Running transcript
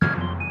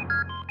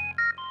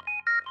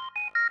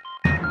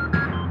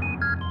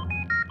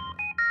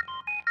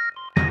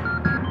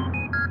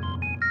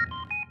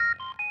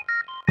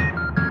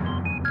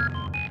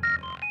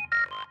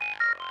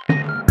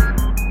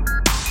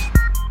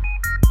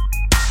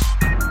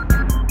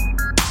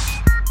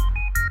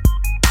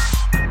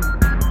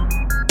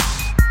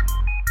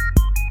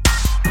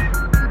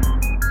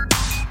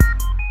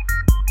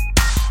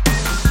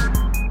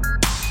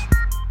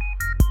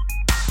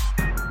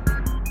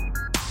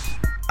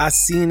I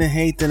seen the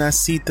hate and I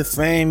see the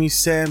fame. You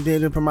say I'm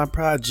dealing for my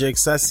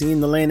projects. I seen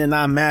the lane and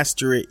I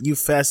master it. You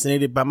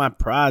fascinated by my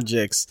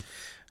projects.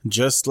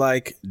 Just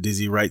like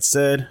Dizzy Wright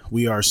said,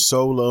 we are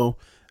solo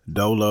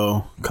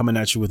dolo coming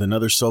at you with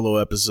another solo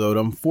episode.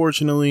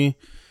 Unfortunately,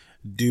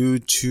 due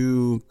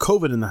to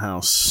COVID in the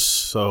house.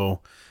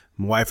 So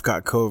my wife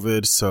got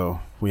COVID,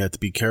 so we had to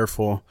be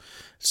careful.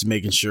 Just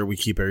making sure we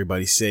keep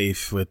everybody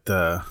safe with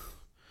the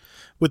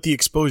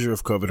exposure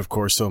of COVID, of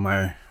course. So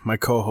my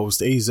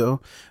co-host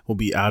Azo will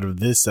be out of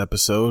this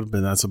episode,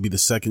 but that's will be the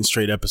second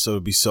straight episode.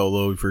 It'll be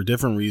solo for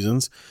different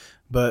reasons.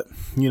 But,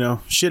 you know,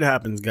 shit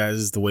happens,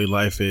 guys. It's the way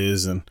life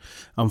is. And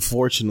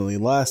unfortunately,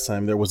 last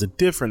time there was a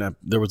different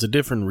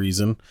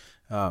reason.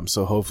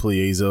 So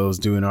hopefully Azo is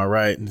doing all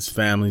right and his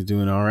family's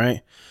doing all right.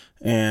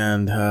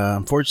 And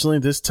unfortunately,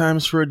 this time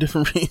is for a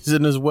different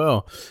reason as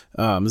well.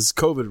 This is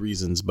COVID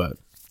reasons, but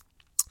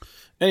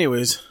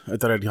anyways, I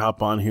thought I'd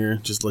hop on here,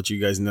 just let you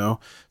guys know.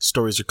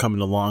 Stories are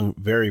coming along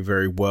very,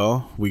 very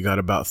well. We got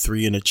about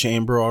 3 in the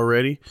chamber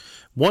already.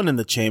 1 in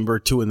the chamber,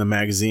 2 in the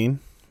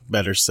magazine.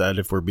 Better said,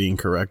 if we're being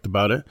correct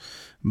about it.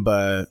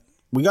 But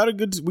we got a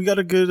good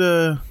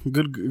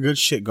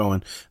shit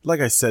going. Like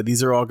I said,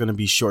 these are all going to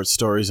be short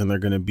stories, and they're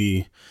going to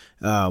be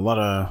a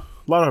lot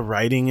of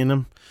writing in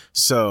them.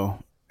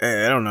 So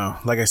I don't know.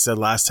 Like I said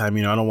last time,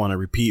 you know, I don't want to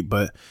repeat,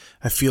 but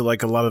I feel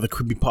like a lot of the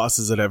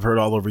creepypastas that I've heard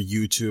all over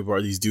YouTube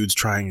are these dudes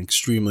trying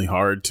extremely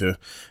hard to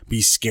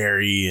be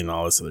scary and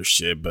all this other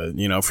shit. But,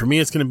 you know, for me,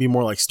 it's going to be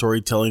more like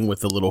storytelling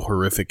with a little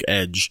horrific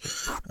edge.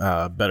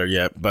 Better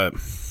yet. But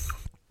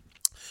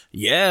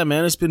yeah,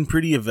 man, it's been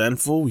pretty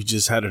eventful. We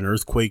just had an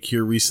earthquake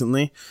here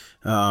recently.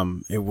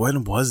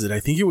 When was it? I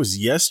think it was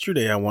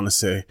yesterday, I want to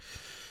say.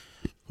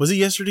 Was it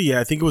yesterday?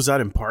 Yeah, I think it was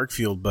out in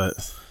Parkfield,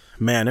 but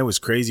man, it was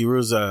crazy.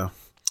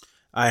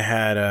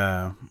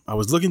 I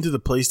was looking through the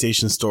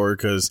PlayStation store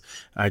because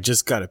I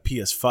just got a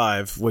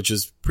PS5, which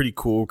is pretty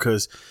cool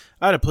because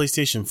I had a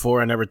PlayStation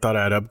 4. I never thought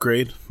I'd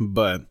upgrade,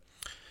 but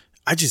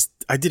I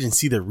didn't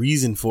see the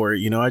reason for it.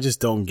 You know, I just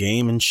don't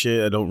game and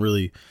shit. I don't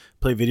really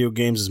play video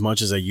games as much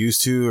as I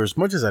used to, or as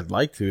much as I'd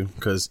like to,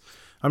 because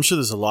I'm sure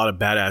there's a lot of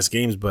badass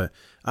games, but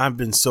I've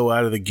been so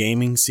out of the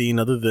gaming scene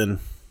other than,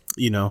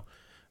 you know,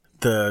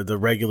 the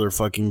regular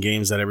fucking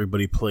games that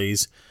everybody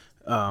plays,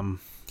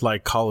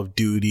 like Call of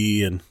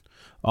Duty and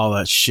all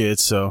that shit.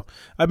 So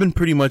I've been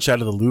pretty much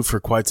out of the loop for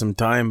quite some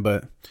time,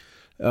 but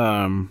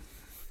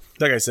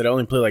like I said, I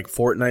only play like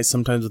Fortnite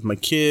sometimes with my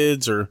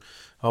kids, or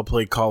I'll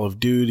play Call of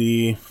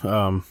Duty,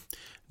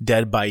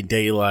 Dead by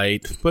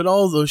Daylight, but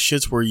all those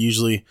shits were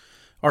usually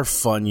are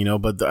fun, you know,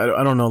 but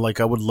I don't know, like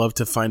I would love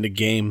to find a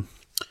game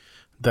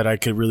that I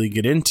could really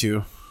get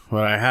into,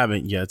 but I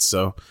haven't yet.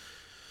 So,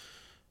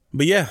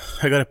 but yeah,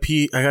 I got a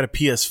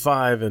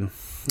PS5 and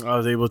I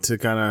was able to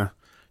kind of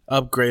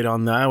upgrade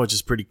on that, which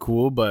is pretty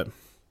cool. But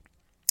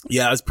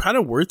yeah, it's kind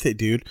of worth it,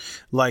 dude.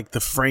 Like the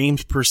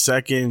frames per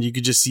second, you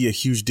could just see a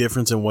huge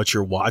difference in what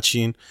you're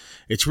watching.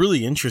 It's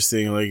really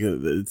interesting. Like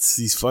it's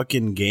these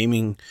fucking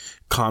gaming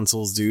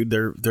consoles, dude.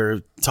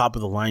 They're top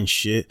of the line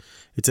shit.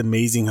 It's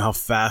amazing how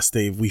fast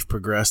we've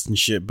progressed and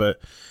shit, but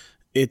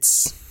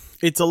it's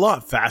a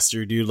lot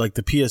faster, dude. Like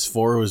the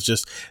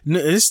PS4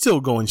 it's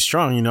still going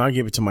strong. You know, I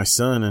gave it to my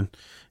son and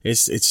it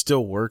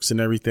still works and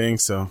everything.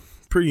 So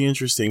pretty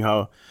interesting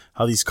how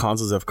these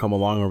consoles have come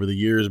along over the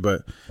years.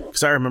 But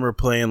because I remember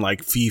playing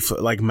like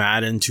FIFA, like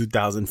Madden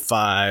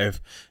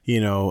 2005,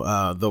 you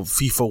know, the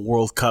FIFA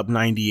World Cup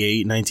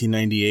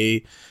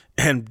 1998.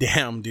 And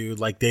damn, dude,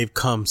 like they've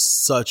come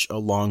such a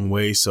long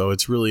way. So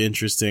it's really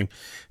interesting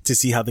to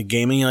see how the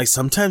gaming, like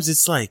sometimes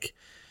it's like,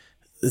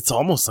 it's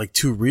almost like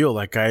too real.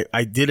 Like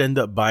I did end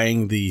up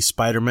buying the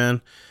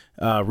Spider-Man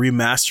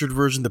remastered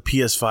version, the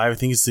PS5. I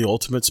think it's the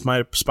Ultimate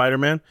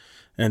Spider-Man.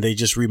 And they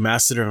just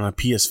remastered it on a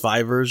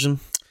PS5 version.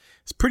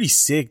 It's pretty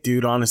sick,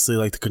 dude. Honestly,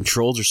 like the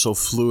controls are so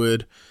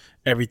fluid.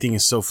 Everything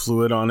is so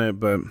fluid on it.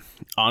 But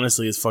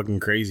honestly, it's fucking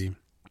crazy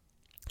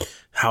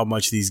how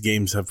much these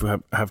games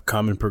have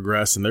come and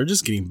progressed. And they're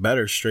just getting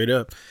better straight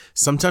up.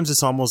 Sometimes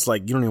it's almost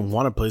like you don't even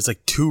want to play. It's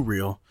like too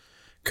real.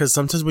 Because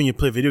sometimes when you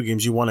play video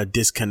games, you want to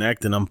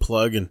disconnect and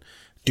unplug and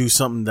do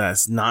something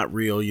that's not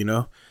real, you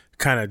know?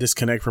 Kind of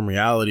disconnect from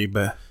reality.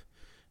 But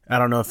I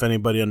don't know if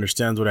anybody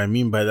understands what I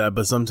mean by that.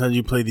 But sometimes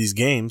you play these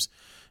games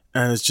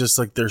and it's just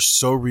like they're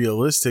so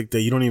realistic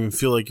that you don't even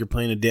feel like you're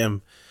playing a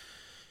damn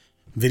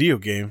video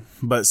game.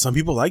 But some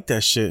people like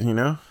that shit, you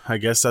know? I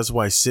guess that's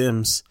why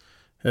Sims,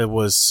 it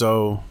was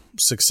so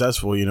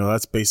successful. You know,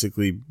 that's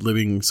basically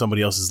living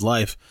somebody else's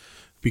life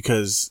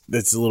because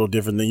it's a little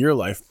different than your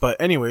life. But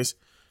anyways,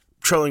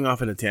 trailing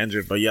off in a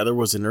tangent. But yeah, there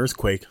was an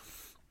earthquake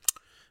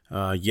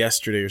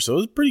yesterday or so. It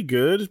was pretty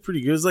good.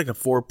 It was like a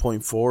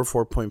 4.4,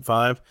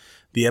 4.5.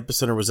 The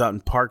epicenter was out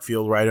in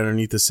Parkfield, right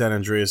underneath the San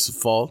Andreas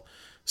Fault.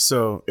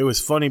 So it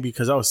was funny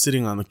because I was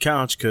sitting on the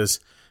couch because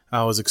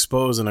I was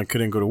exposed and I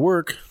couldn't go to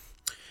work.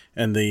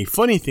 And the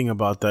funny thing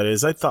about that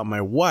is I thought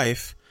my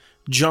wife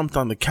jumped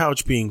on the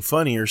couch being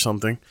funny or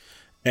something.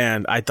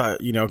 And I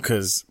thought, you know,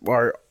 because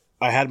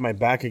I had my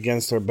back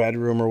against our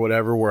bedroom or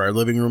whatever where our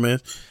living room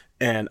is.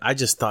 and I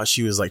just thought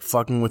she was like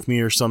fucking with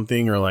me or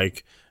something, or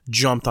like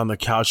jumped on the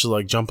couch to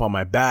like jump on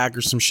my back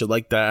or some shit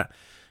like that.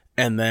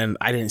 And then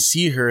I didn't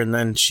see her, and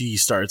then she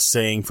starts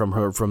saying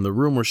from the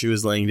room where she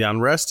was laying down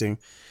resting,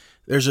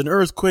 there's an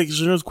earthquake.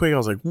 I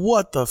was like,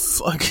 what the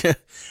fuck?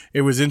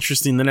 It was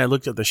interesting. Then I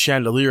looked at the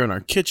chandelier in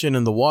our kitchen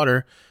and the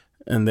water,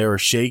 and they were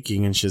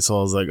shaking and shit. So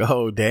I was like,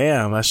 oh,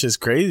 damn, that's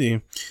just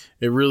crazy.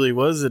 It really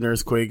was an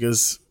earthquake.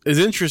 It's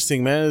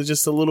interesting, man. It's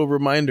just a little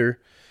reminder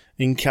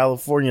in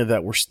California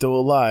that we're still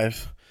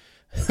alive.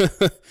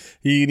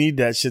 You need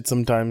that shit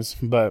sometimes.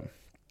 But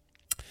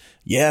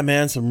yeah,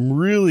 man, some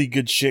really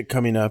good shit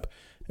coming up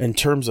in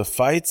terms of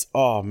fights.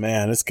 Oh,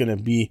 man, it's going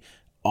to be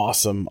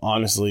awesome,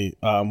 honestly.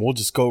 We'll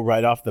just go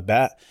right off the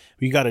bat.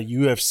 We got a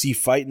UFC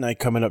fight night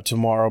coming up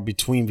tomorrow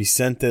between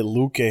Vicente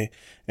Luque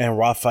and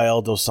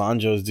Rafael Dos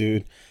Anjos,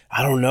 dude.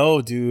 I don't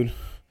know, dude.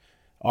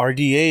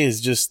 RDA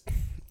is just,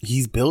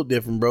 he's built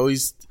different, bro.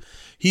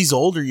 He's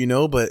older, you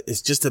know, but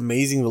it's just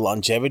amazing the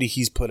longevity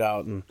he's put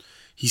out, and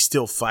he's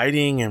still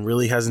fighting and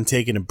really hasn't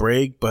taken a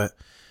break. But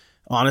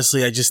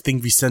honestly, I just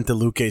think Vicente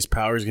Luque's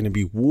power is going to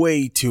be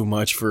way too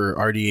much for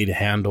RDA to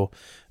handle.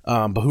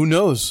 But who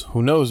knows?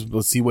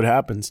 Let's see what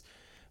happens.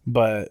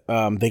 But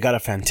they got a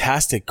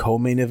fantastic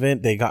co-main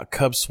event. They got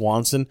Cub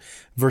Swanson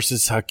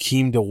versus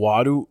Hakeem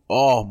Dawodu.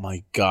 Oh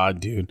my God,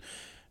 dude.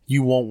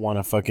 You won't want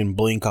to fucking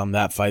blink on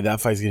that fight. That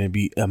fight's going to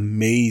be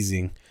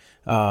amazing.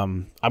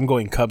 I'm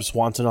going Cub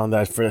Swanson on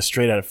that for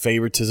straight out of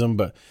favoritism,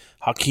 but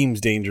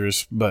Hakeem's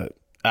dangerous, but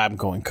I'm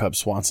going Cub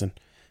Swanson.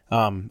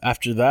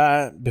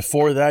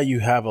 Before that, you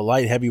have a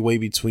light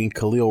heavyweight between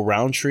Khalil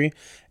Roundtree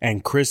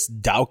and Chris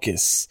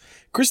Daukaus.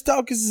 Chris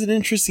Daukaus is an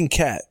interesting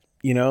cat.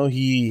 You know,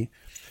 he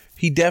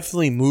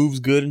definitely moves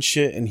good and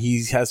shit, and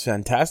he has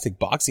fantastic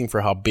boxing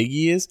for how big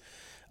he is.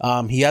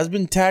 He has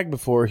been tagged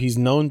before. He's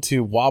known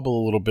to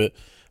wobble a little bit,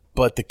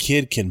 but the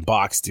kid can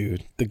box,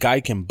 dude. The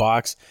guy can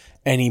box,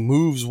 and he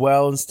moves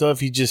well and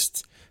stuff.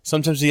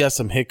 Sometimes he has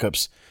some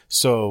hiccups.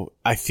 So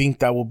I think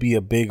that will be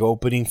a big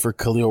opening for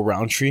Khalil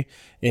Roundtree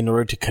in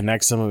order to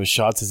connect some of his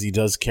shots, as he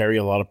does carry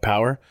a lot of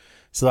power.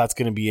 So that's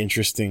going to be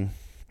interesting.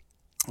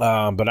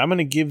 But I'm going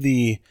to give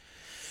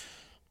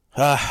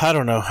I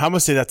don't know. I'm going to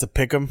say that's a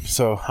pick'em.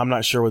 So I'm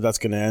not sure what that's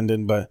going to end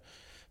in. But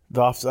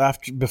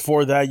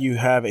before that, you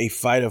have a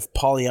fight of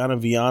Poliana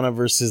Viana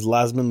versus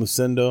Lasmin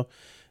Lucendo.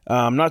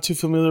 I'm not too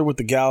familiar with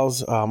the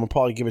gals. I'm going to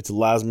probably give it to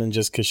Lasmin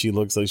just because she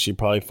looks like she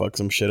probably fucked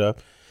some shit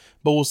up.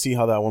 But we'll see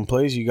how that one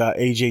plays. You got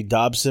AJ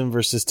Dobson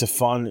versus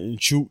Stefan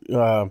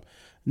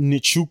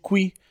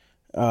Nichukwi.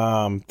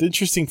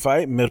 Interesting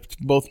fight.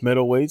 Both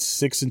middleweights,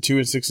 6-2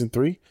 and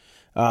 6-3.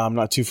 I'm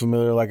not too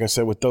familiar, like I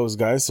said, with those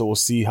guys, so we'll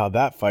see how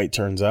that fight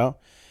turns out.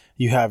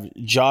 You have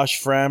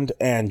Josh Framd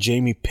and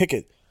Jamie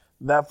Pickett.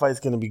 That fight's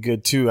going to be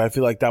good too. I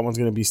feel like that one's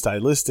going to be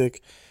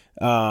stylistic.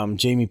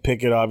 Jamie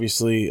Pickett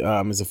obviously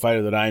is a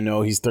fighter that I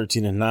know. He's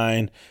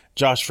 13-9.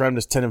 Josh Framd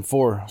is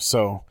 10-4.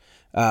 So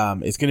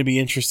it's going to be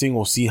interesting.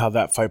 We'll see how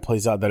that fight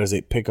plays out. That is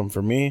a pick'em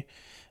for me.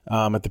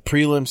 At the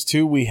prelims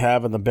too, we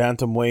have in the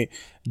bantamweight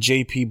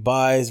JP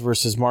Buys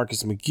versus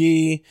Marcus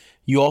McGee.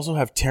 You also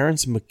have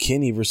Terrence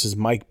McKinney versus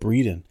Mike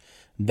Breeden.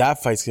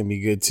 That fight's going to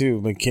be good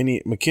too.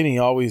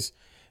 McKinney always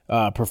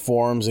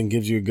performs and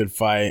gives you a good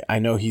fight. I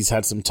know he's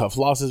had some tough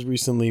losses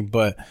recently,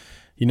 but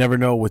you never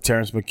know with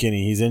Terrence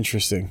McKinney. He's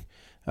interesting.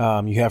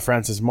 You have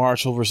Francis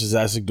Marshall versus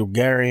Asik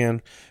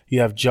Dogarian.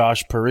 You have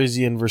Josh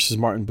Parisian versus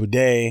Martin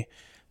Boudet.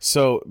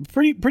 So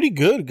pretty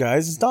good,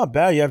 guys. It's not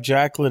bad. You have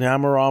Jacqueline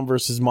Amaron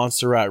versus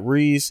Montserrat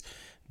Reese.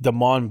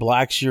 Damon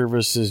Blackshear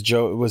versus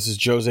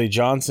Jose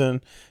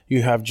Johnson.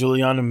 You have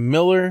Juliana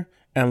Miller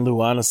and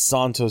Luana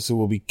Santos, who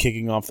will be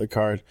kicking off the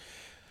card.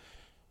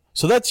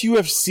 So that's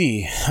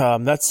UFC.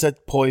 That's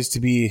set poised to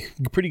be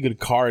a pretty good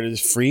card. It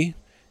is free.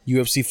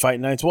 UFC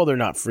fight nights. Well, they're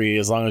not free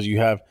as long as you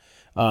have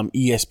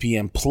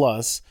ESPN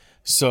Plus.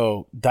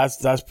 So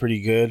that's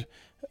pretty good.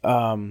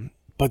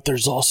 But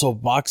there's also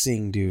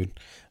boxing, dude.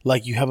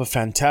 Like, you have a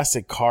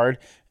fantastic card,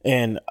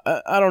 and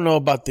I don't know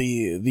about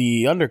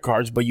the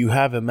undercards, but you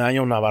have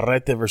Emmanuel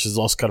Navarrete versus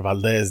Oscar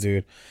Valdez,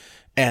 dude.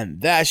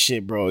 And that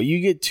shit, bro, you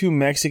get two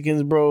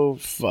Mexicans, bro,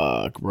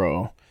 fuck,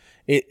 bro.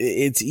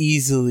 It's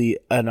easily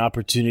an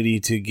opportunity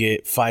to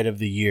get fight of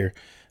the year.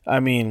 I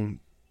mean,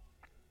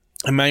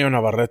 Emmanuel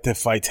Navarrete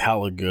fights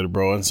hella good,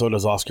 bro, and so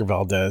does Oscar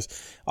Valdez.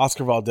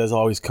 Oscar Valdez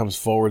always comes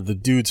forward. The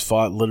dude's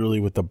fought literally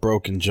with a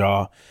broken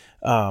jaw.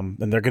 And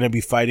they're going to be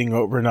fighting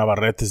over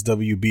Navarrete's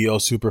WBO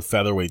Super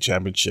Featherweight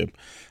Championship.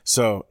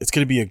 So it's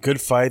going to be a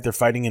good fight. They're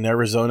fighting in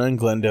Arizona and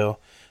Glendale.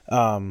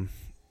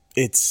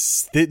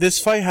 This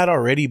fight had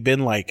already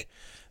been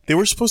they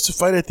were supposed to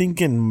fight, I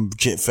think, in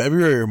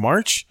February or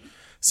March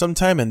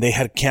sometime, and they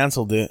had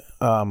canceled it.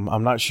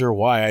 I'm not sure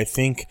why. I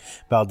think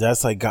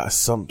Valdez got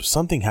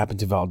something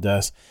happened to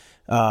Valdez.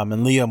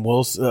 And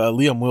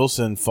Liam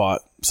Wilson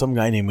fought some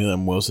guy named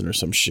Liam Wilson or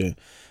some shit.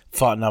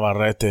 Fought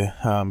Navarrete,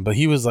 but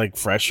he was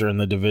fresher in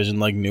the division,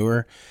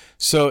 newer.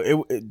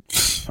 So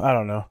I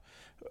don't know,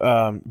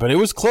 but it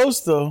was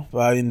close though.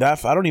 I mean, I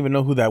don't even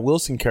know who that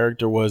Wilson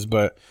character was,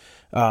 but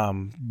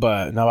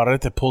But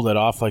Navarrete pulled it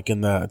off like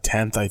in the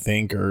 10th, I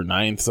think, or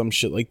 9th, some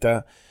shit like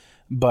that.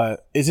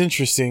 But it's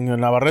interesting.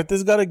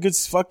 Navarrete's got a good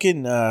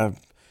fucking...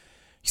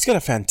 he's got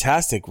a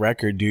fantastic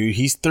record, dude.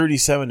 He's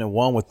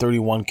 37-1 with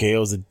 31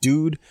 KOs. The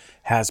dude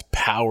has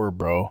power,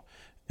 bro.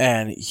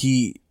 And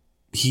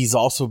he's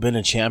also been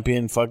a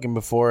champion fucking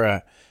before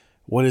at...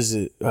 What is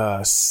it?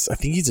 I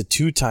think he's a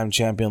 2-time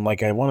champion.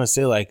 Like, I want to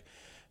say, like,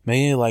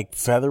 maybe like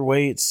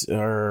featherweights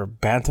or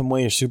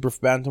bantamweight or super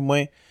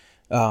bantamweight.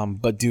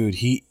 But dude,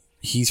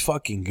 he's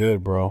fucking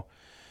good, bro.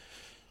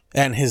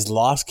 And his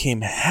loss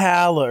came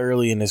hella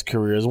early in his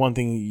career. Is one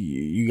thing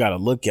you got to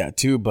look at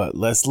too. But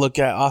let's look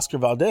at Oscar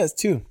Valdez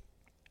too.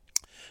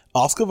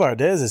 Oscar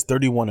Valdez is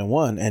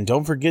 31-1, and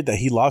don't forget that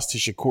he lost to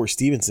Shakur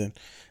Stevenson.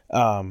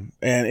 And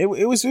it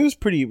was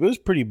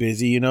pretty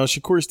busy, you know.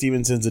 Shakur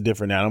Stevenson's a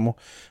different animal,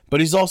 but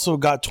he's also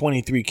got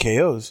 23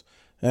 KOs,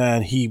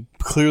 and he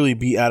clearly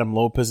beat Adam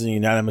Lopez in a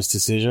unanimous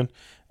decision.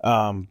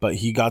 But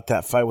he got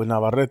that fight with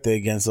Navarrete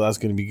again, so that's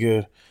gonna be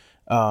good.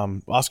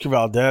 Oscar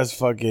Valdez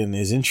fucking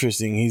is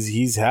interesting.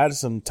 He's had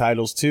some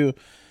titles too.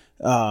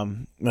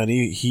 And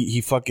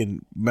he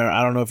fucking,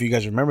 I don't know if you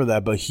guys remember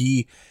that, but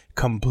he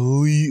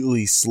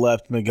completely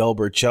slept Miguel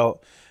Berchelt,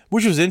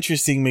 which was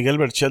interesting. Miguel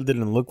Berchelt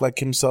didn't look like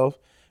himself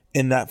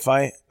in that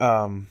fight.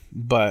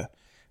 But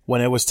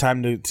when it was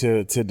time to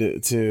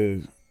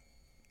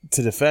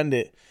defend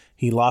it,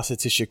 he lost it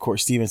to Shakur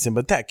Stevenson.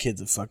 But that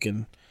kid's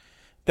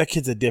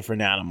a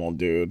different animal,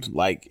 dude.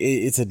 Like,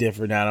 it's a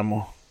different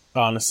animal,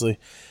 honestly.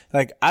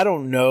 Like, I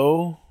don't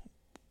know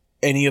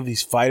any of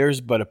these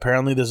fighters, but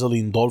apparently there's a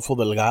Lindolfo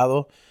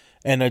Delgado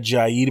and a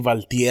Jair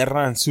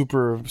Valtierra in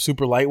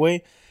super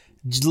lightweight.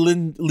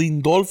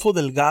 Lindolfo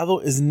Delgado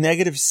is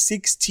negative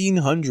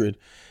 1,600.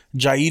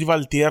 Jair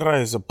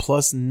Valtierra is a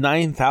plus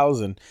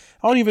 9,000.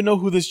 I don't even know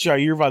who this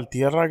Jair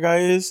Valtierra guy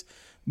is,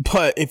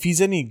 but if he's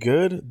any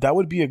good, that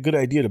would be a good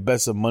idea to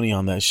bet some money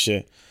on that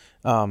shit.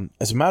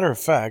 As a matter of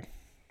fact,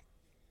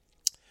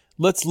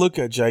 let's look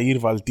at Jair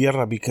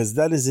Valtierra, because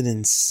that is an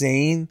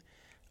insane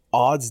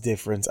odds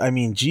difference. I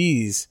mean,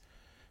 geez.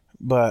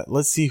 But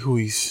let's see who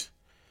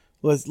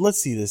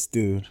let's see this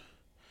dude.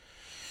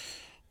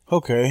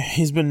 Okay,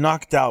 he's been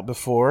knocked out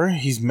before.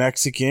 He's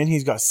Mexican.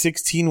 He's got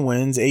 16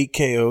 wins, 8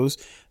 KOs.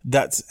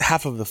 That's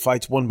half of the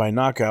fights won by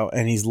knockout,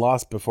 and he's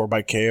lost before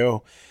by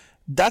KO.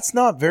 That's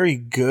not very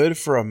good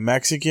for a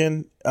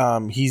Mexican.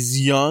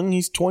 He's young.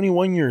 He's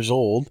 21 years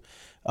old.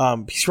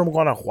 He's from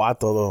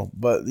Guanajuato, though.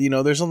 But, you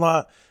know, there's a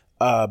lot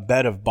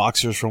bet of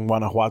boxers from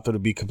Guanajuato, to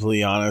be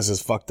completely honest,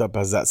 as fucked up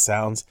as that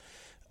sounds.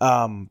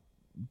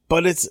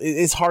 But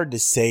it's hard to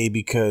say,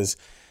 because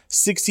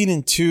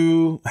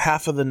 16-2,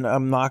 half of the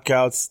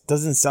knockouts,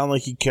 doesn't sound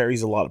like he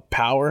carries a lot of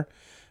power.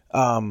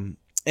 And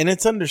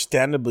it's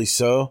understandably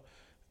so,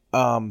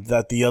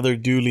 that the other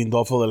dude,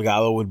 Lindolfo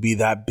Delgado, would be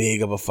that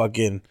big of a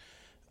fucking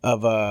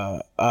of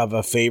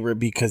a favorite,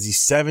 because he's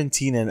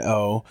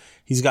 17-0.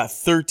 He's got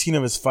 13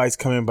 of his fights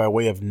coming by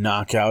way of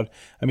knockout.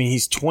 I mean,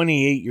 he's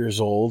 28 years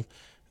old.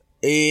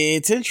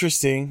 It's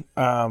interesting,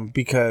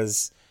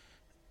 because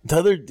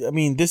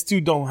this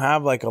dude don't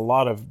have like a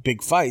lot of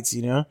big fights,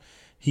 you know.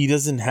 He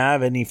doesn't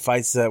have any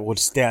fights that would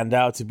stand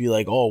out to be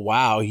like, oh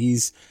wow,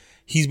 he's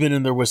been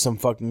in there with some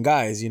fucking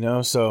guys, you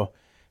know. So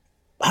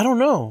I don't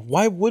know.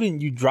 Why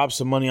wouldn't you drop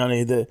some money on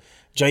it? The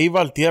Jair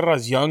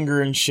Valtierra's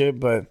younger and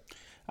shit, but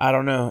I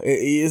don't know. It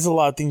is a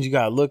lot of things you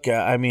gotta look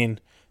at. I mean,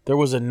 there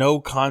was a no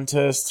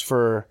contest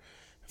for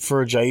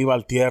Jair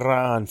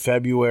Valtierra in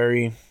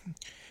February.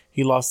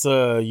 He lost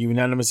a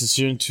unanimous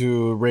decision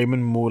to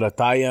Raymond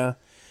Murataya.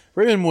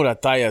 Raymond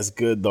Murataya is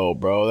good though,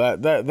 bro.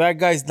 That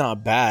guy's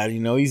not bad. You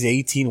know, he's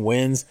 18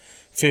 wins,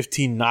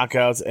 15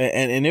 knockouts,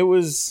 and it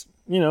was,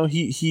 you know,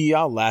 he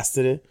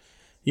outlasted it.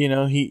 You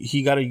know,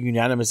 he got a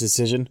unanimous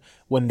decision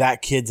when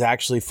that kid's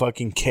actually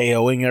fucking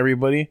KOing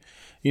everybody.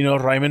 You know,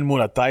 Raymond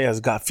Murataya's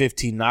got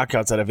 15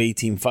 knockouts out of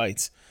 18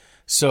 fights.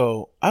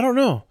 So, I don't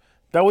know.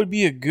 That would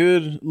be a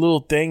good little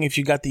thing if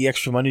you got the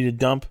extra money to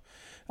dump.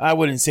 I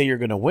wouldn't say you're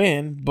gonna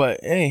win, but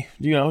hey,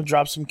 you know,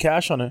 drop some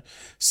cash on it.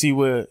 See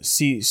what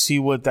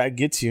that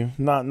gets you.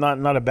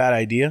 Not a bad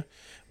idea.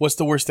 What's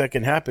the worst that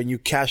can happen? You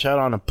cash out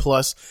on a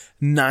plus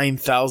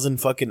 9,000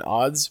 fucking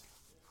odds.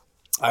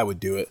 I would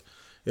do it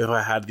if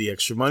I had the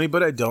extra money,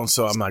 but I don't,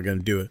 so I'm not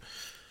gonna do it.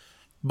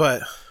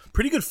 But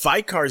pretty good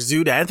fight cards,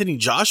 dude. Anthony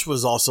Joshua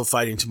is also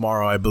fighting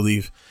tomorrow, I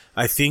believe.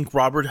 I think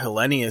Robert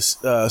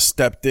Helenius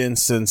stepped in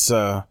since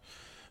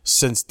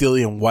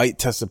Dillian White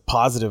tested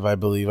positive, I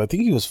believe. I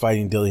think he was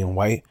fighting Dillian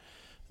White.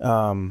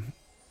 Let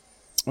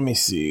me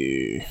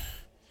see.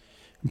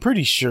 I'm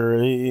pretty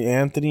sure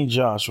Anthony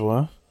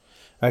Joshua.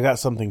 I got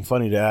something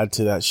funny to add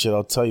to that shit,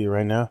 I'll tell you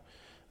right now.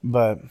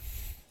 But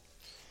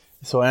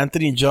so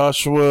Anthony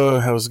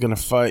Joshua was going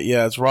to fight.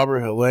 Yeah, it's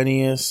Robert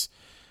Helenius.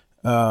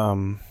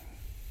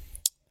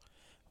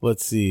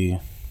 Let's see.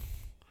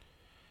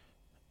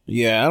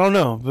 Yeah, I don't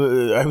know.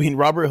 But, I mean,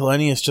 Robert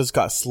Helenius just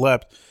got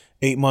slept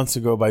 8 months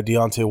ago by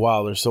Deontay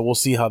Wilder, so we'll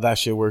see how that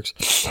shit works.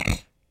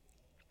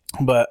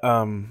 But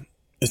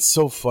it's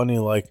so funny,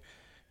 like,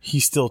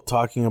 he's still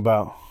talking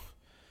about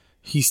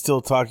he's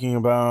still talking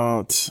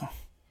about.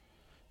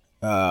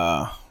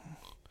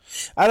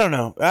 I don't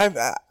know.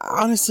 I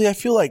honestly, I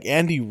feel like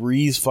Andy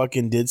Ruiz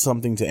fucking did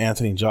something to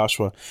Anthony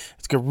Joshua.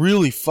 It's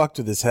really fucked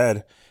with his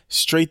head,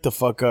 straight the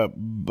fuck up.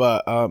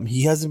 But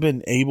he hasn't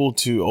been able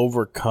to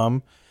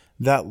overcome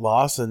that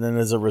loss, and then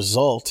as a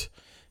result,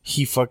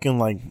 he fucking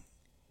like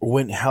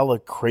went hella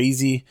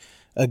crazy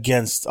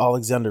against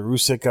Alexander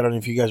Usyk. I don't know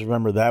if you guys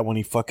remember that, when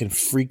he fucking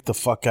freaked the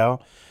fuck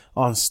out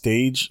on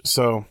stage.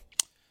 So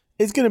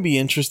it's gonna be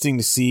interesting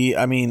to see.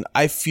 I mean,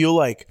 I feel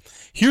like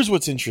here's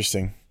what's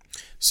interesting.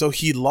 So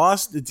he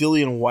lost to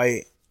Dillian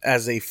White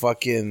as a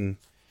fucking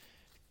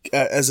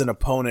as an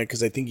opponent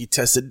because I think he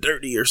tested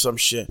dirty or some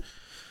shit.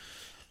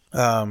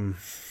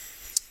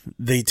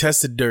 They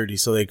tested dirty,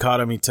 so they caught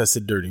him. He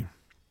tested dirty.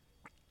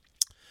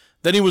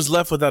 Then he was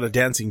left without a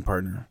dancing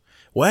partner.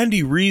 Well,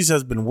 Andy Ruiz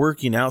has been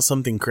working out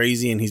something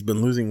crazy, and he's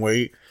been losing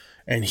weight.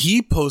 And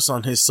he posts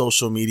on his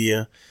social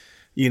media,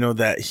 you know,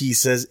 that he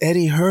says,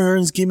 Eddie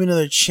Hearns, give me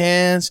another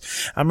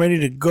chance. I'm ready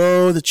to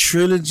go. The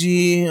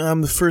trilogy.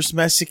 I'm the first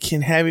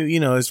Mexican heavy, you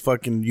know, his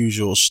fucking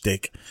usual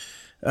shtick.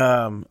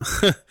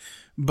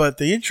 But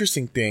the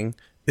interesting thing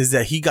is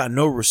that he got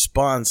no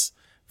response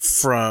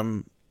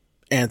from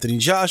Anthony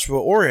Joshua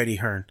or Eddie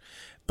Hearn.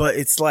 But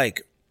it's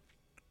like,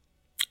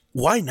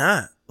 why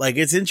not? Like,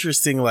 it's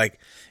interesting. Like,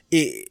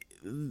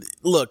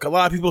 look, a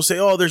lot of people say,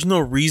 oh, there's no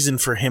reason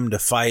for him to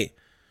fight.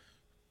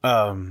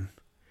 Oh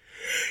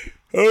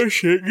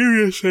shit, give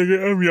me a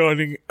second, I'm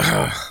yawning.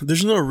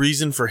 There's no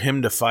reason for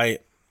him to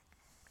fight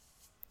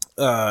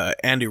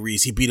Andy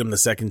Ruiz. He beat him the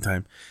second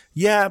time.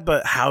 Yeah,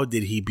 but how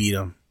did he beat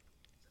him?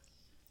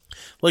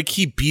 Like,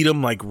 he beat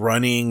him like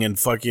running and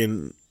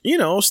fucking, you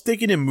know,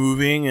 sticking and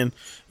moving. And,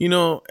 you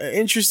know,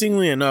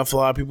 interestingly enough, a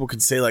lot of people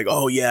could say like,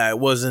 oh yeah,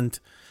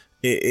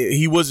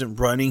 he wasn't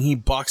running. He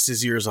boxed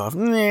his ears off.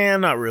 Nah,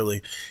 not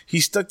really. He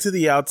stuck to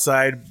the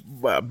outside,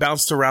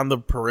 bounced around the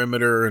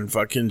perimeter, and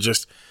fucking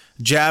just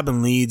jab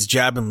and leads,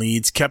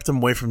 kept him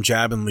away from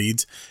jab and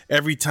leads.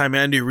 Every time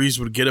Andy Ruiz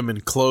would get him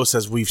in close,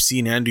 as we've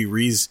seen Andy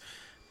Ruiz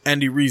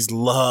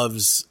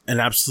loves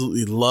and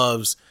absolutely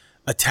loves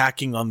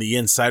attacking on the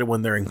inside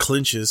when they're in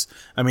clinches.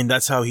 I mean,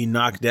 that's how he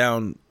knocked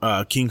down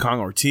King Kong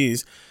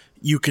Ortiz.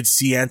 You could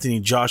see Anthony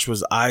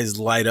Joshua's eyes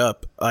light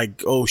up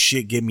like, oh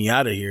shit, get me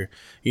out of here,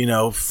 you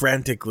know,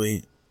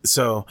 frantically.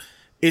 So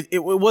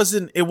it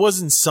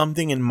wasn't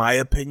something, in my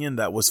opinion,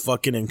 that was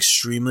fucking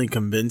extremely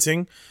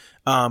convincing.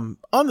 On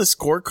the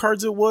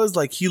scorecards, it was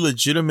like he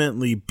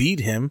legitimately beat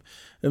him.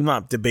 I'm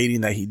not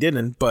debating that he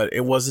didn't, but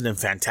it wasn't in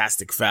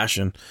fantastic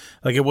fashion.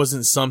 Like, it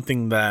wasn't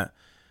something that,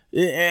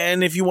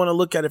 and if you want to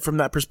look at it from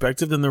that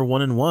perspective, then they're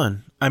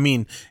 1-1. I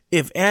mean,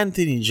 if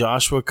Anthony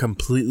Joshua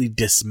completely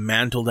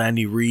dismantled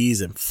Andy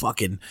Ruiz and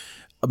fucking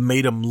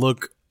made him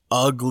look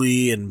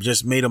ugly and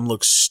just made him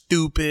look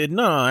stupid,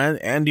 no,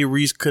 Andy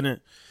Ruiz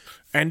couldn't.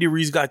 Andy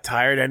Ruiz got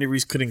tired. Andy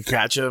Ruiz couldn't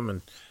catch him,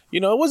 and you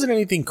know, it wasn't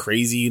anything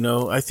crazy. You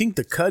know, I think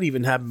the cut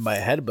even happened by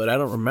a head, but I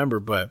don't remember.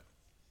 But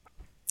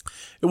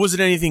it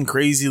wasn't anything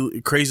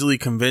crazily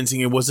convincing.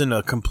 It wasn't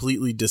a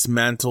completely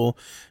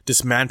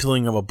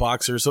dismantling of a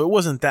boxer. So it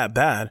wasn't that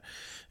bad.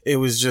 It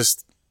was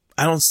just,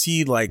 I don't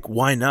see, like,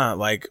 why not?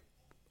 Like,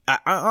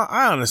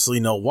 I honestly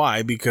know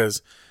why,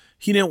 because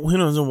he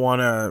doesn't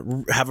want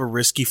to have a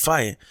risky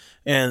fight.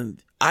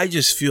 And I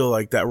just feel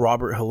like that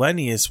Robert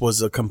Helenius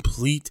was a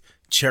complete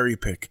cherry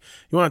pick.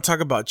 You want to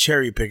talk about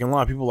cherry picking? A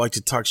lot of people like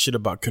to talk shit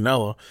about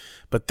Canelo,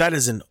 but that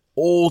is an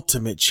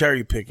ultimate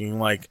cherry picking.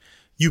 Like,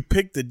 you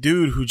picked the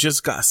dude who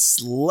just got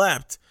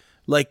slept,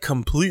 like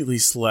completely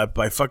slept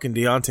by fucking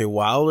Deontay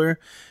Wilder.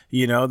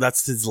 You know,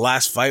 that's his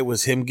last fight,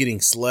 was him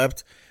getting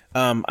slept.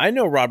 I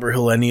know Robert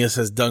Helenius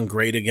has done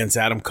great against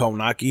Adam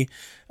Kownacki.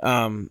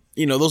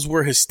 You know, those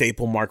were his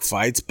staple mark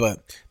fights,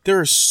 but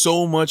there are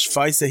so much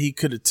fights that he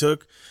could have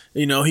took.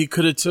 You know, he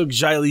could have took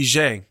Zhilei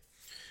Zhang.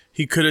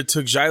 He could have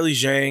took Zhilei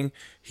Zhang.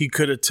 He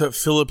could have took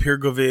Filip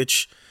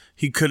Hrgović.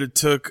 He could have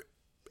took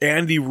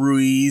Andy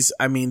Ruiz.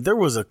 I mean, there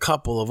was a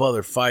couple of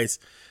other fights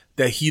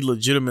that he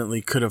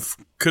legitimately could have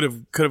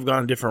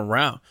gone a different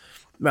route.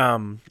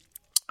 I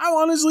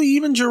honestly,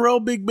 even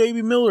Jarrell Big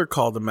Baby Miller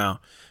called him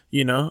out.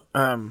 You know,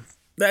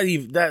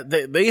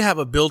 that they have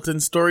a built-in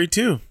story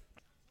too.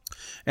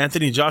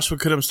 Anthony Joshua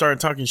could have started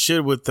talking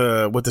shit with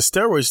the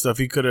steroid stuff.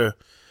 He could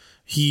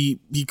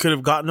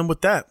have gotten him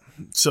with that.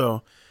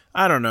 So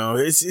I don't know.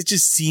 It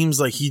just seems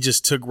like he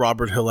just took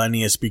Robert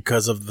Helenius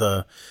because of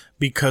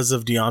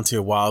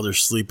Deontay Wilder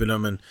sleeping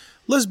him. And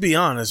let's be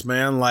honest,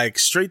 man, like,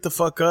 straight the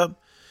fuck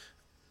up,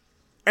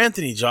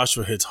 Anthony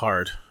Joshua hits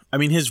hard. I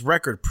mean, his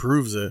record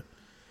proves it.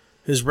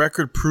 His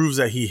record proves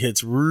that he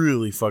hits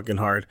really fucking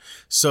hard.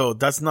 So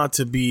that's not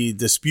to be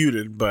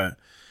disputed, but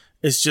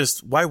it's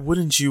just, why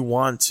wouldn't you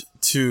want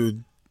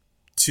to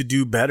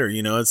do better?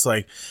 You know, it's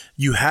like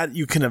you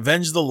can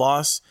avenge the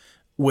loss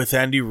with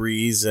Andy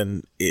Ruiz,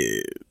 and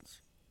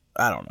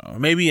I don't know.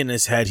 Maybe in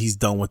his head he's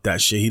done with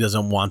that shit. He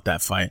doesn't want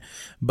that fight.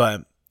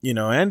 But, you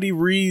know, Andy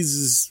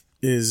Ruiz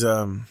is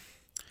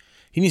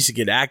he needs to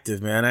get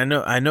active, man.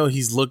 I know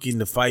he's looking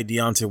to fight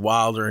Deontay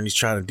Wilder, and he's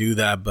trying to do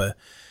that, but,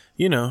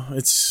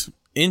 it's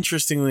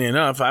interestingly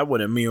enough, I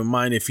wouldn't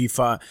mind if he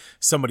fought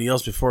somebody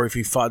else before if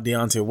he fought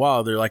Deontay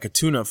Wilder, like a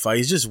tune-up fight.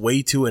 He's just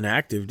way too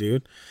inactive,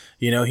 dude.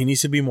 He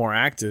needs to be more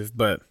active,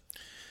 but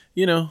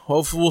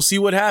hopefully we'll see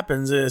what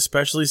happens,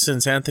 especially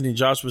since Anthony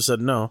Joshua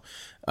said no.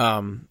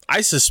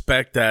 I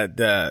suspect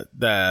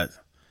that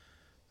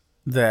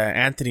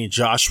Anthony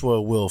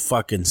Joshua will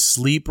fucking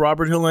sleep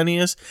Robert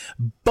Helenius,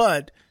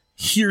 but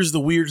here's the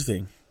weird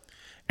thing.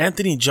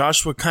 Anthony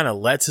Joshua kind of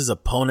lets his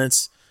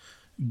opponents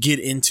get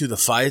into the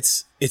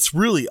fights. It's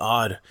really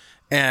odd.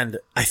 And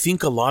I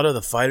think a lot of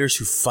the fighters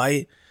who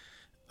fight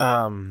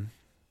Anthony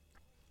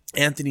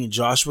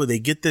Joshua, they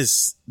get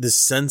this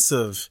sense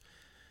of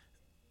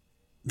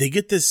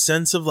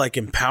like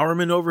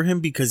empowerment over him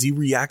because he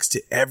reacts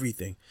to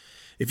everything.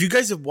 If you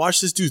guys have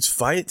watched this dude's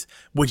fight,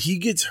 when he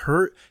gets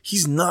hurt,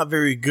 he's not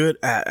very good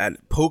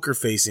at poker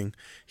facing.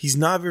 He's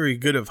not very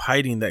good at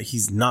hiding that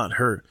he's not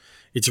hurt.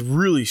 It's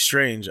really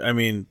strange. I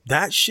mean,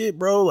 that shit,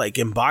 bro, like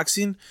in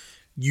boxing,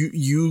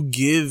 you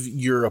give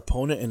your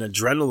opponent an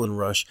adrenaline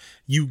rush.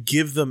 You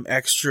give them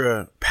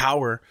extra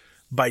power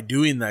by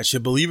doing that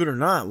shit. Believe it or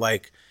not,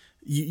 like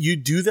you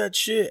do that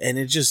shit and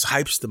it just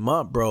hypes them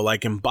up, bro.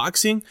 Like in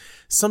boxing,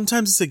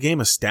 sometimes it's a game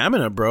of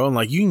stamina, bro. And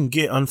like you can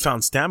get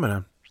unfound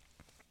stamina.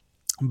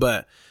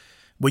 But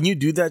when you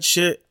do that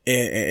shit,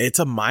 it's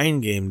a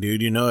mind game,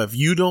 dude. If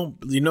you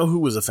don't, who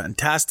was a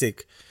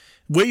fantastic,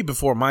 way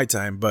before my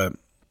time, but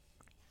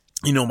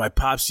my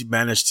pops, he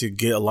managed to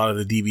get a lot of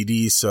the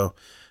DVDs. So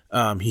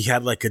he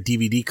had like a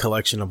DVD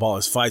collection of all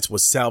his fights,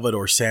 was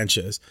Salvador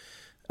Sanchez.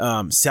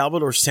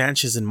 Salvador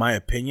Sanchez, in my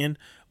opinion,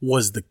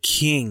 was the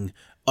king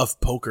of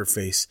poker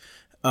face.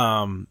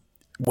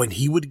 When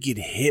he would get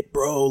hit,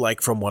 bro,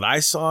 like from what I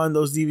saw in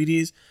those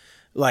DVDs,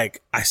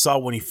 like I saw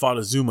when he fought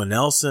Azuma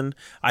Nelson,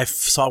 I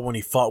saw when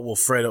he fought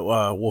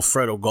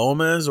Wilfredo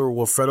Gomez or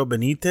Wilfredo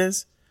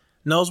Benitez.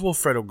 No, it was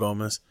Wilfredo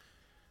Gomez.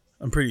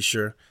 I'm pretty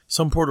sure.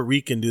 Some Puerto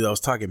Rican dude that was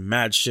talking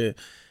mad shit.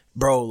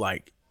 Bro,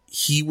 like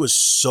he would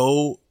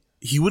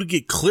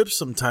get clipped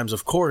sometimes,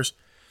 of course,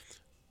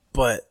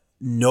 but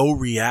no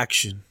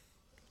reaction.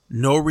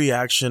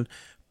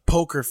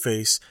 Poker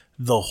face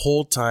the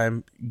whole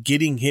time,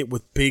 getting hit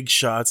with big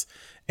shots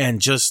and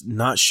just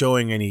not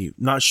showing any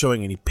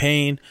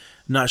pain,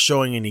 not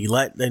showing any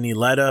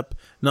let up,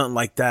 nothing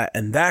like that.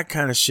 And that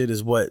kind of shit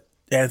is what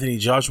Anthony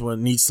Joshua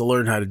needs to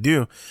learn how to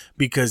do,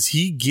 because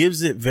he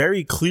gives it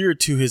very clear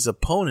to his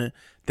opponent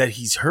that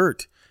he's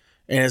hurt.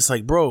 And it's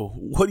like, bro,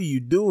 what are you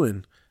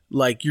doing?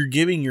 Like, you're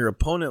giving your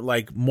opponent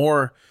like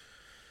more,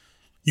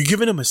 you're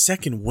giving him a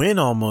second win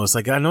almost.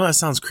 Like, I know that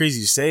sounds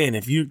crazy to say, and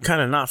if you're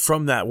kind of not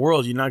from that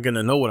world, you're not going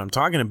to know what I'm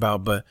talking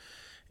about, but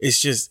it's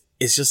just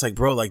like,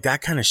 bro, like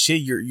that kind of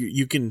shit,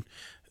 you can,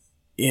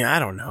 I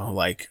don't know.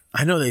 Like,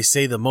 I know they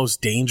say the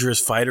most dangerous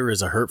fighter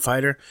is a hurt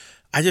fighter.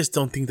 I just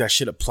don't think that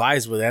shit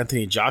applies with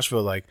Anthony Joshua.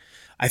 Like,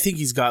 I think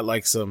he's got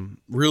like some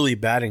really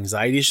bad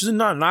anxiety issues, and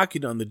not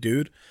knocking on the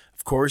dude.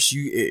 Of course,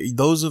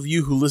 those of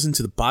you who listen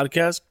to the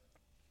podcast,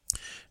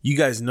 you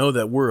guys know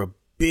that we're a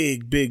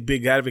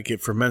big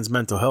advocate for men's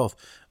mental health.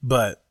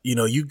 But,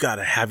 you got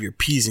to have your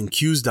P's and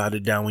Q's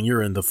dotted down when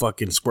you're in the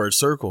fucking square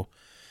circle.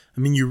 I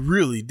mean, you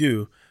really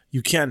do.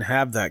 You can't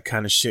have that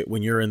kind of shit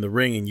when you're in the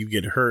ring and you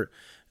get hurt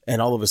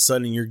and all of a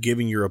sudden you're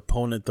giving your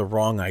opponent the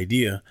wrong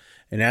idea.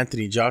 And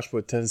Anthony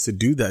Joshua tends to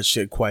do that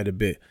shit quite a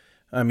bit.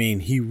 I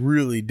mean, he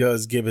really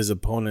does give his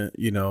opponent,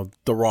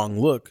 the wrong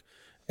look,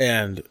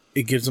 and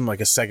it gives him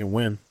like a second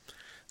win.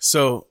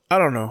 So, I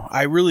don't know.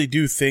 I really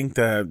do think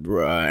that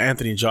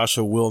Anthony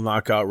Joshua will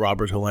knock out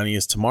Robert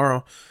Helenius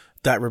tomorrow.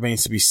 That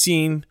remains to be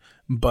seen.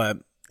 But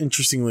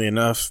interestingly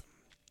enough,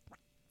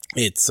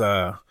 it's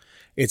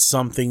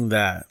something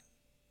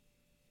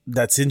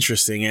that's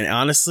interesting. And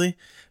honestly,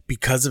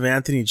 because of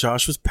Anthony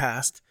Joshua's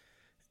past,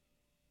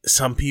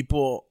 some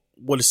people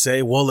would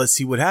say, well, let's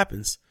see what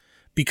happens.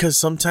 Because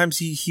sometimes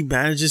he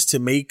manages to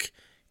make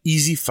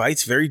easy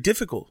fights very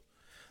difficult.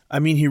 I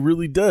mean, he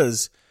really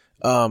does.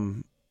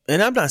 And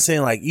I'm not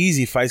saying like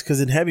easy fights, because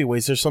in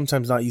heavyweights, there's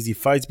sometimes not easy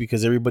fights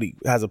because everybody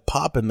has a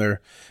pop in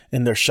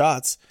their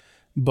shots.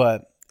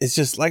 But it's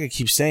just like I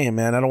keep saying,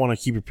 man, I don't want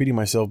to keep repeating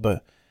myself,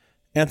 but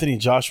Anthony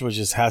Joshua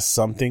just has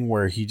something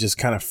where he just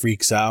kind of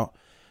freaks out.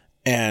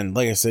 And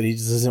like I said, he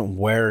just doesn't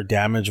wear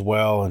damage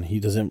well, and he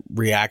doesn't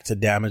react to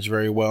damage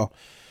very well.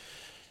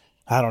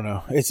 I don't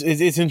know.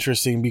 It's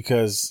interesting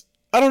because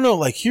I don't know.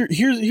 Like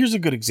here's a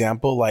good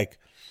example. Like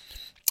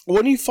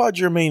when he fought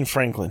Jermaine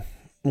Franklin,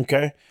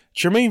 okay,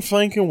 Jermaine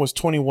Franklin was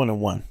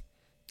 21-1,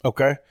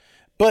 okay,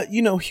 but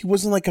he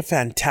wasn't like a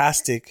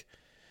fantastic,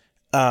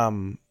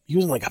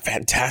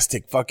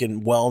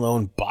 fucking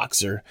well-known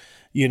boxer.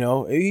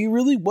 He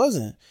really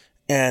wasn't.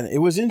 And it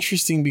was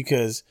interesting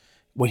because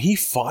when he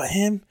fought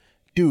him,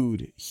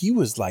 dude, he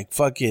was like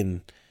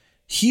fucking,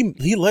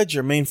 he let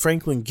Jermaine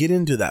Franklin get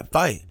into that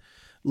fight.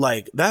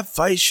 Like, that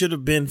fight should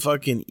have been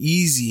fucking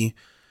easy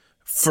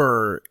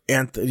for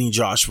Anthony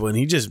Joshua, and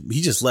he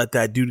just let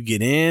that dude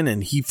get in,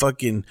 and he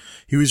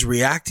was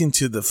reacting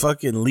to the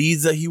fucking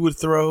leads that he would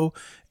throw,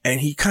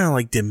 and he kind of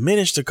like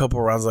diminished a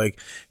couple rounds. Like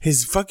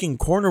his fucking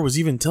corner was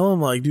even telling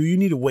him like, dude, you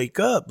need to wake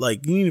up.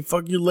 Like you need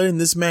to you're letting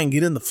this man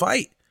get in the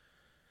fight.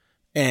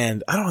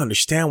 And I don't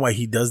understand why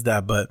he does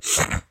that, but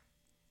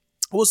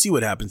we'll see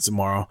what happens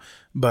tomorrow.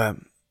 But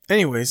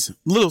anyways,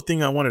 little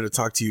thing I wanted to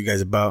talk to you guys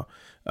about,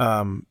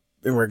 in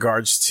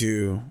regards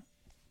to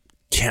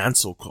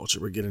cancel culture.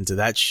 We're getting into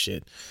that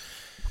shit.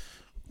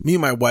 Me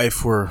and my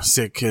wife were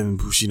sick,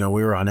 and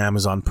we were on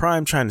Amazon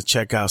Prime trying to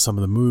check out some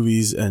of the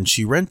movies, and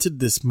she rented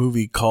this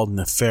movie called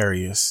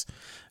Nefarious.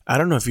 I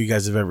don't know if you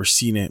guys have ever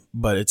seen it,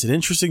 but it's an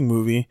interesting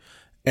movie.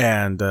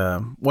 And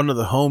one of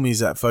the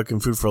homies at fucking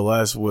Food for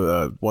Less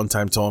one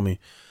time told me,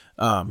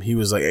 he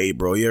was like, hey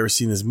bro, you ever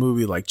seen this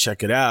movie? Like,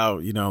 check it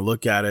out,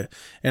 look at it.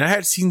 And I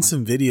had seen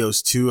some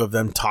videos too of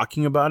them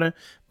talking about it,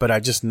 but I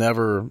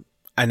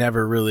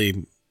never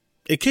really,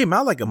 it came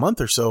out like a month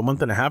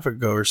and a half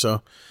ago or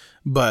so.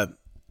 But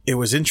it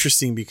was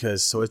interesting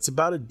because, so it's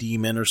about a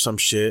demon or some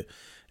shit,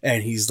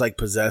 and he's like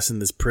possessing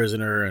this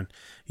prisoner, and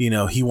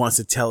he wants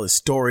to tell his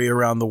story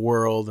around the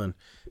world, and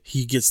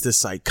he gets this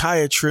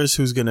psychiatrist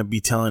who's going to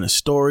be telling a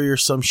story or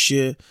some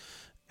shit,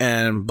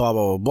 and blah,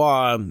 blah,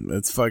 blah, blah.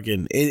 It's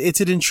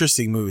an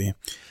interesting movie.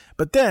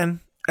 But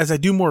then, as I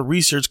do more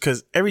research,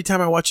 because every time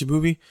I watch a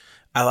movie,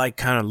 I like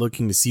kind of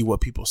looking to see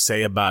what people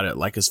say about it,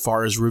 like as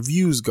far as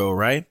reviews go,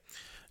 right?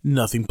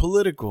 Nothing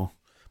political.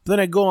 But then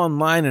I go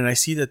online and I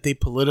see that they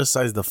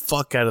politicize the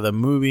fuck out of the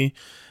movie,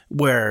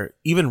 where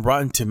even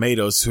Rotten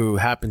Tomatoes, who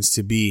happens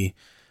to be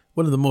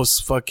one of the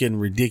most fucking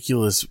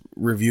ridiculous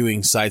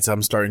reviewing sites,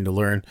 I'm starting to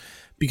learn,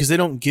 because they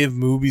don't give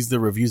movies the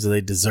reviews that they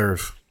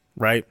deserve,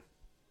 right?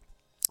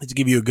 To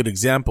give you a good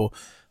example,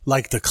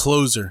 like The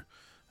Closer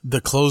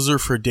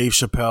for Dave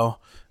Chappelle,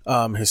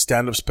 his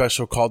stand-up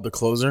special called The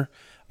Closer,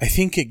 I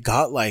think it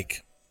got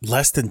like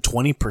less than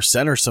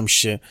 20% or some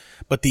shit,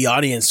 but the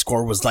audience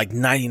score was like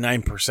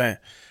 99%.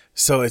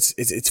 So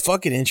it's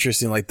fucking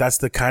interesting. Like, that's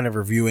the kind of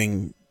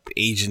reviewing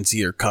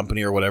agency or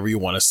company or whatever you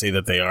want to say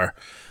that they are.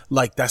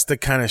 Like, that's the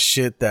kind of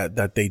shit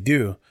that they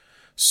do.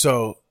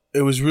 So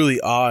it was really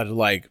odd.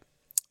 Like,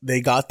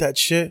 they got that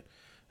shit,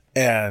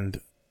 and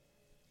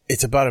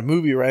it's about a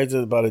movie, right? It's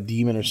about a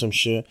demon or some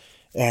shit,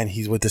 and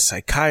he's with the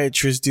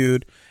psychiatrist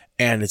dude.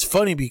 And it's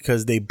funny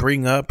because they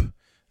bring up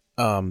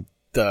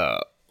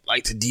the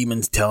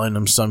demons telling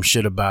them some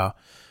shit about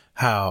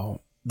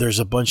how there's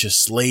a bunch of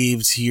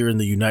slaves here in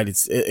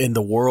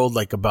the world,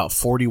 like about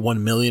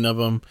 41 million of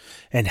them,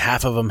 and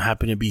half of them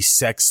happen to be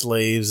sex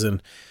slaves,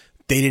 and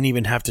they didn't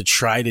even have to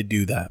try to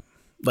do that.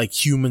 Like,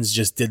 humans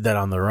just did that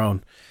on their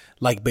own.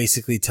 Like,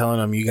 basically telling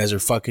them, you guys are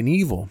fucking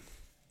evil.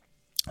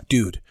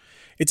 Dude,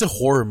 it's a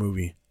horror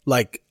movie.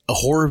 Like, a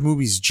horror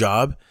movie's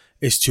job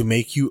is to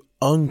make you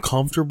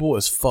uncomfortable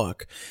as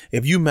fuck.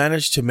 If you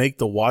manage to make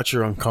the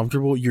watcher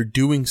uncomfortable, you're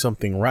doing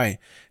something right.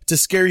 It's a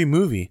scary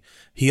movie.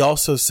 He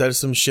also said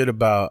some shit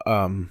about,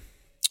 God,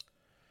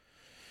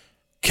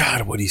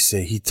 what'd he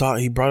say? He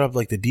brought up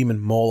like the demon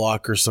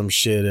Moloch or some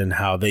shit, and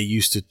how they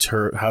used to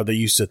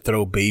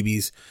throw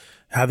babies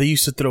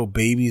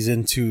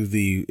into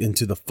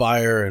the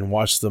fire and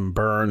watch them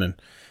burn and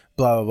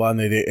blah, blah,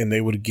 blah. And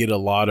they would get a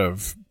lot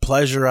of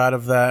pleasure out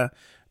of that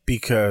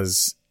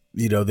because,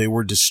 they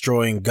were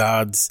destroying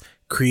God's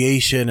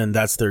creation, and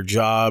that's their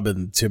job,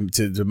 and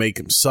to make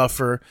him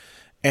suffer.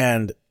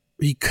 And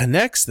he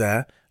connects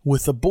that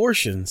with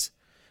abortions,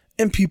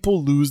 and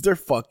people lose their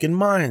fucking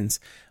minds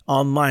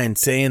online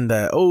saying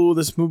that, oh,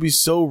 this movie's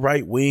so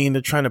right wing.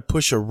 They're trying to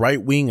push a right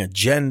wing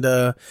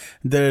agenda.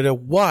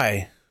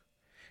 Why?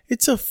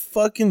 It's a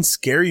fucking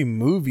scary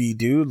movie,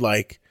 dude.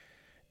 Like,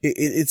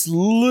 it's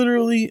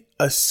literally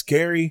a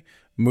scary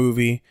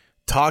movie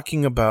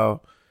talking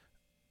about,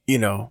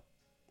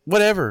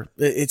 whatever.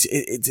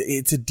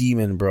 It's a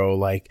demon, bro.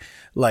 Like,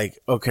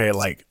 okay,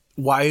 like,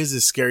 why does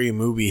a scary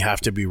movie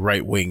have to be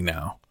right wing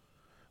now?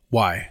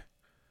 Why?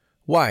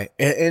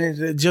 And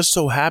it just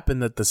so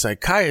happened that the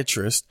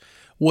psychiatrist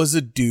was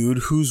a dude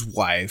whose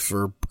wife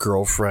or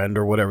girlfriend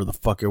or whatever the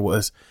fuck it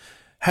was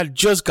had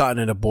just gotten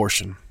an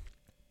abortion.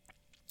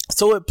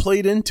 So it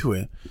played into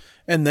it.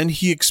 And then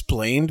he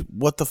explained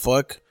what the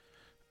fuck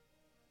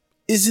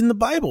is in the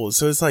Bible.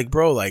 So it's like,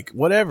 bro, like,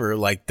 whatever.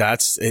 Like,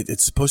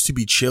 it's supposed to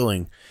be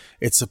chilling.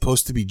 It's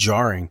supposed to be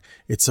jarring.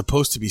 It's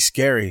supposed to be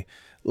scary.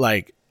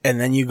 Like, and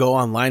then you go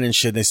online and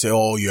shit, and they say,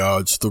 oh yeah,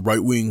 it's a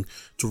right wing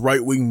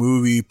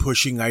movie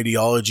pushing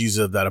ideologies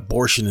of that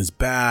abortion is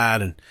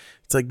bad. And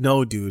it's like,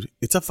 no, dude,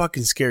 it's a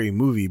fucking scary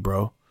movie,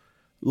 bro.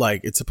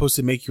 Like, it's supposed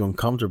to make you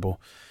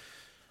uncomfortable.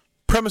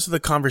 Premise of the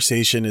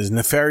conversation is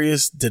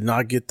Nefarious did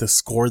not get the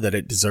score that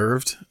it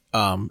deserved.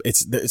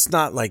 It's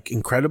not like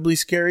incredibly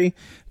scary.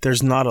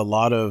 There's not a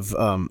lot of,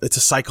 it's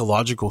a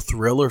psychological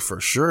thriller for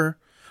sure,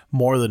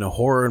 more than a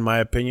horror in my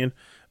opinion.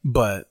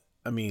 But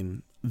I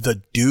mean,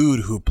 the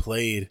dude who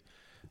played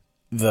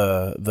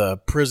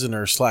the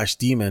prisoner /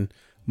 demon,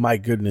 my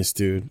goodness,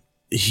 dude,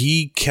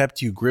 he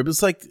kept you gripped.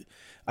 It's like,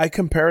 I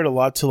compare it a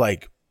lot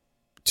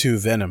to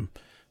Venom.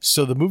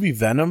 So the movie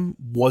Venom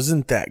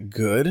wasn't that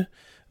good,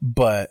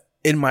 but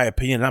in my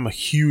opinion, I'm a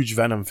huge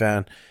Venom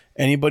fan.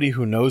 Anybody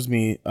who knows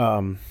me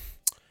knows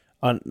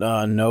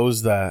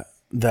that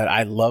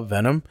I love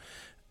Venom,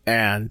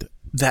 and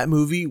that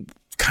movie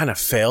kind of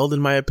failed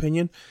in my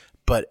opinion.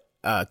 But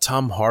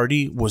Tom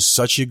Hardy was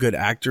such a good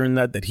actor in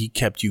that he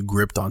kept you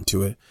gripped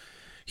onto it.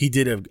 He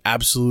did an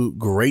absolute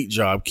great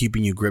job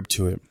keeping you gripped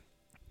to it.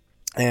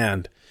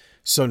 And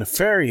so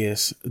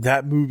Nefarious,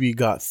 that movie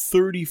got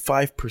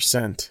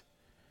 35%.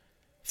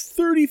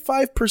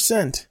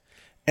 35%.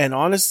 And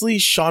honestly,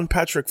 Sean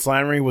Patrick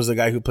Flanery was the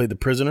guy who played the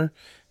prisoner.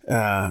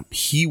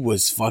 He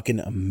was fucking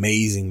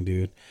amazing,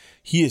 dude.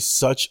 He is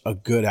such a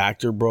good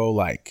actor, bro.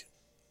 Like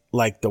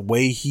the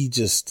way he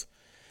just,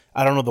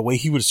 I don't know, the way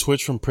he would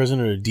switch from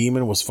prisoner to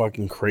demon was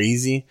fucking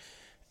crazy.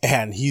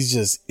 And he's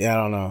just, I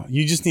don't know.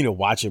 You just need to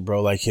watch it,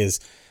 bro. Like his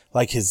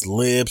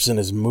lips and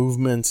his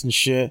movements and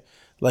shit.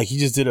 Like he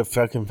just did a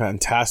fucking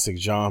fantastic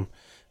job.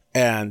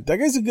 And that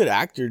guy's a good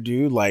actor,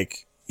 dude.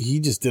 Like he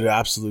just did an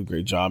absolute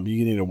great job.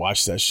 You need to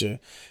watch that shit.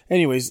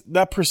 Anyways,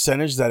 that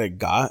percentage that it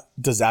got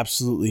does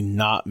absolutely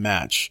not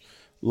match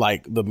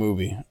like the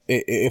movie.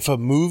 If a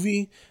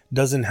movie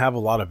doesn't have a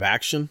lot of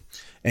action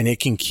and it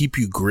can keep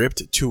you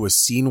gripped to a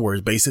scene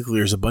where basically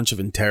there's a bunch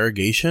of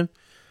interrogation,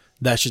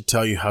 that should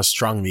tell you how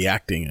strong the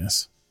acting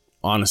is,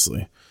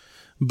 honestly.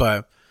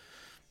 But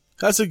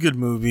that's a good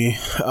movie.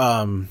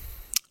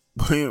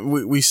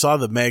 We saw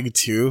the Meg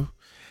 2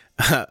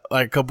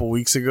 like a couple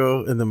weeks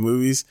ago in the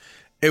movies.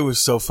 It was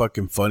so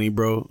fucking funny,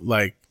 bro.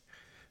 Like,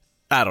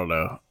 I don't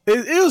know.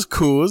 It was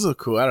cool. It was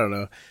cool. I don't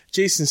know.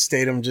 Jason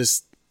Statham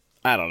just,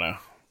 I don't know.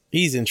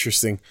 He's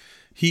interesting.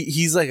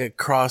 He's like a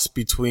cross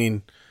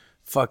between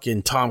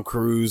fucking Tom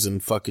Cruise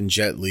and fucking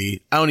Jet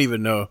Li. I don't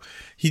even know.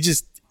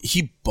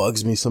 He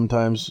bugs me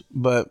sometimes,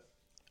 but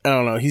I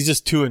don't know. He's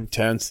just too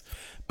intense.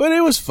 But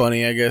it was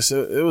funny, I guess.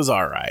 It was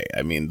all right.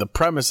 I mean, the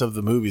premise of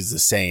the movie is the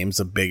same. It's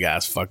a big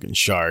ass fucking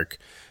shark.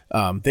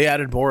 They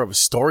added more of a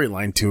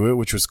storyline to it,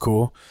 which was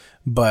cool.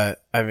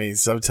 But I mean,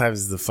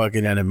 sometimes the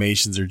fucking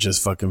animations are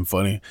just fucking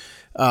funny.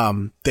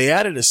 They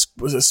added a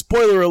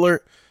spoiler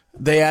alert.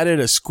 They added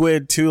a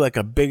squid too, like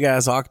a big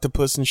ass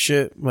octopus and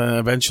shit.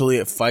 Eventually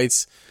it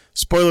fights.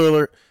 Spoiler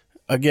alert.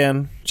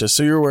 Again, just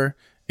so you're aware,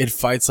 it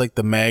fights like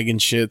the Meg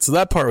and shit. So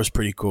that part was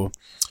pretty cool.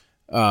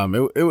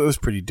 It was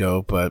pretty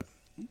dope, but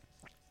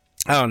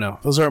I don't know.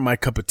 Those aren't my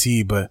cup of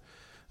tea, but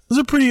it was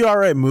a pretty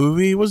alright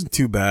movie. It wasn't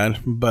too bad,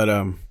 but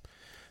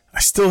I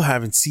still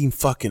haven't seen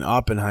fucking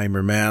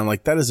Oppenheimer, man.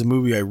 Like, that is a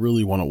movie I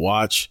really want to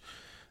watch.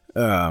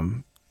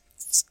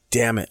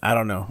 Damn it. I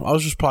don't know. I'll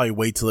just probably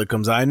wait till it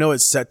comes out. I know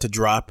it's set to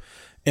drop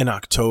in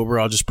October.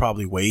 I'll just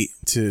probably wait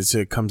till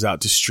it comes out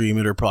to stream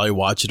it or probably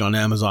watch it on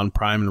Amazon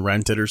Prime and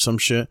rent it or some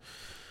shit.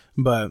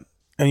 But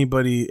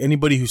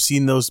anybody who's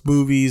seen those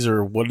movies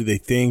or what do they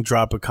think,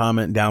 drop a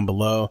comment down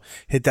below.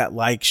 Hit that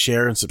like,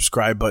 share, and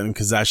subscribe button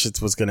because that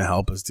shit's what's going to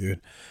help us,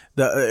 dude.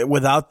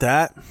 Without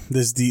that,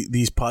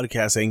 these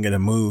podcasts ain't going to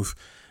move,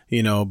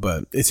 you know,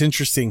 but it's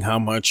interesting how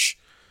much,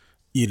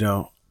 you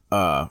know,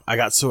 I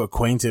got so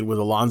acquainted with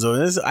Alonzo.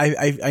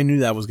 I knew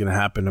that was going to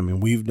happen. I mean,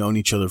 we've known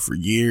each other for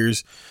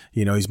years.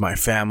 You know, he's my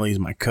family. He's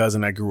my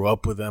cousin. I grew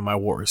up with him. I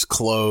wore his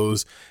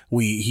clothes.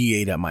 He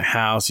ate at my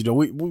house. You know,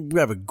 we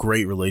have a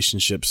great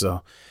relationship.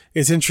 So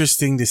it's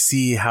interesting to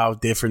see how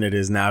different it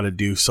is now to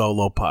do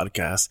solo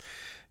podcasts,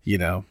 you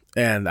know,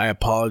 and I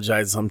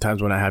apologize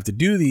sometimes when I have to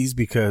do these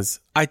because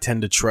I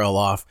tend to trail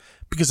off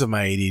because of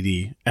my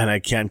ADD and I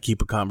can't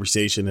keep a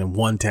conversation in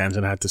one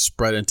tangent. I have to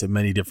spread into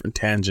many different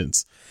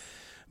tangents.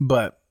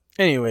 But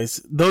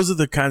anyways, those are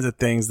the kinds of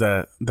things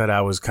that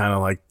I was kind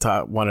of like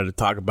wanted to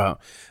talk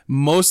about.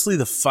 Mostly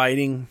the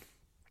fighting,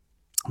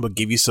 but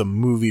give you some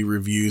movie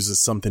reviews as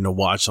something to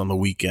watch on the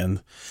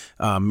weekend.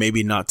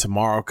 Maybe not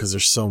tomorrow because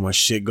there's so much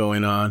shit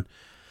going on.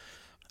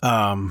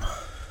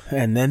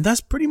 And then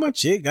that's pretty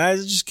much it,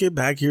 guys. Just get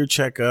back here,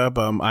 check up.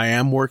 I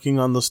am working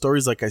on the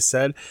stories. Like I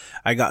said,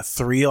 I got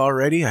 3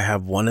 already. I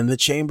have 1 in the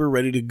chamber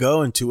ready to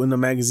go and 2 in the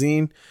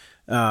magazine.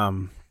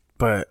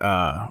 But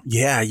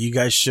yeah, you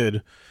guys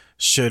should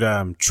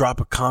drop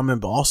a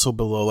comment also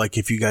below, like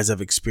if you guys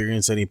have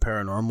experienced any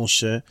paranormal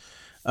shit.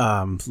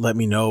 Let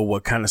me know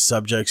what kind of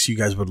subjects you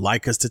guys would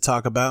like us to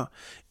talk about,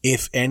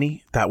 if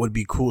any. That would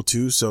be cool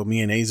too. So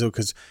me and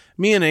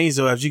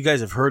Azo, as you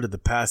guys have heard in the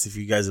past, if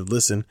you guys have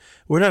listened,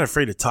 we're not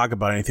afraid to talk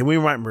about anything.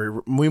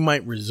 We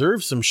might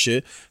reserve some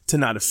shit to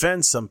not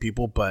offend some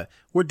people, but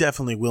we're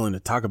definitely willing to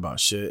talk about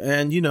shit.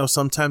 And you know,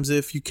 sometimes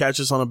if you catch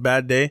us on a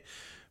bad day,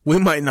 we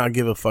might not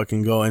give a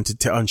fucking go into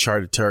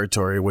uncharted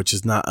territory, which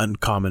is not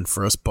uncommon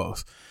for us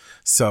both.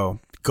 So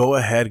go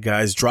ahead,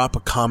 guys. Drop a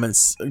comment.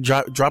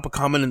 Drop a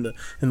comment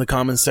in the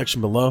comment section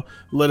below.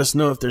 Let us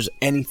know if there's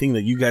anything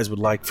that you guys would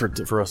like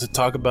for us to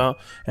talk about,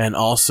 and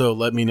also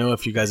let me know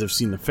if you guys have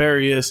seen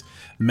Nefarious,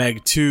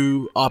 Meg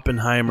 2,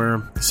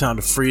 Oppenheimer, Sound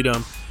of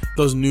Freedom,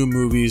 those new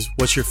movies.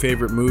 What's your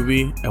favorite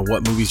movie, and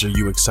what movies are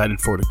you excited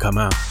for to come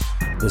out?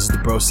 This is the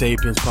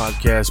Brosapienz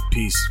podcast.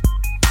 Peace.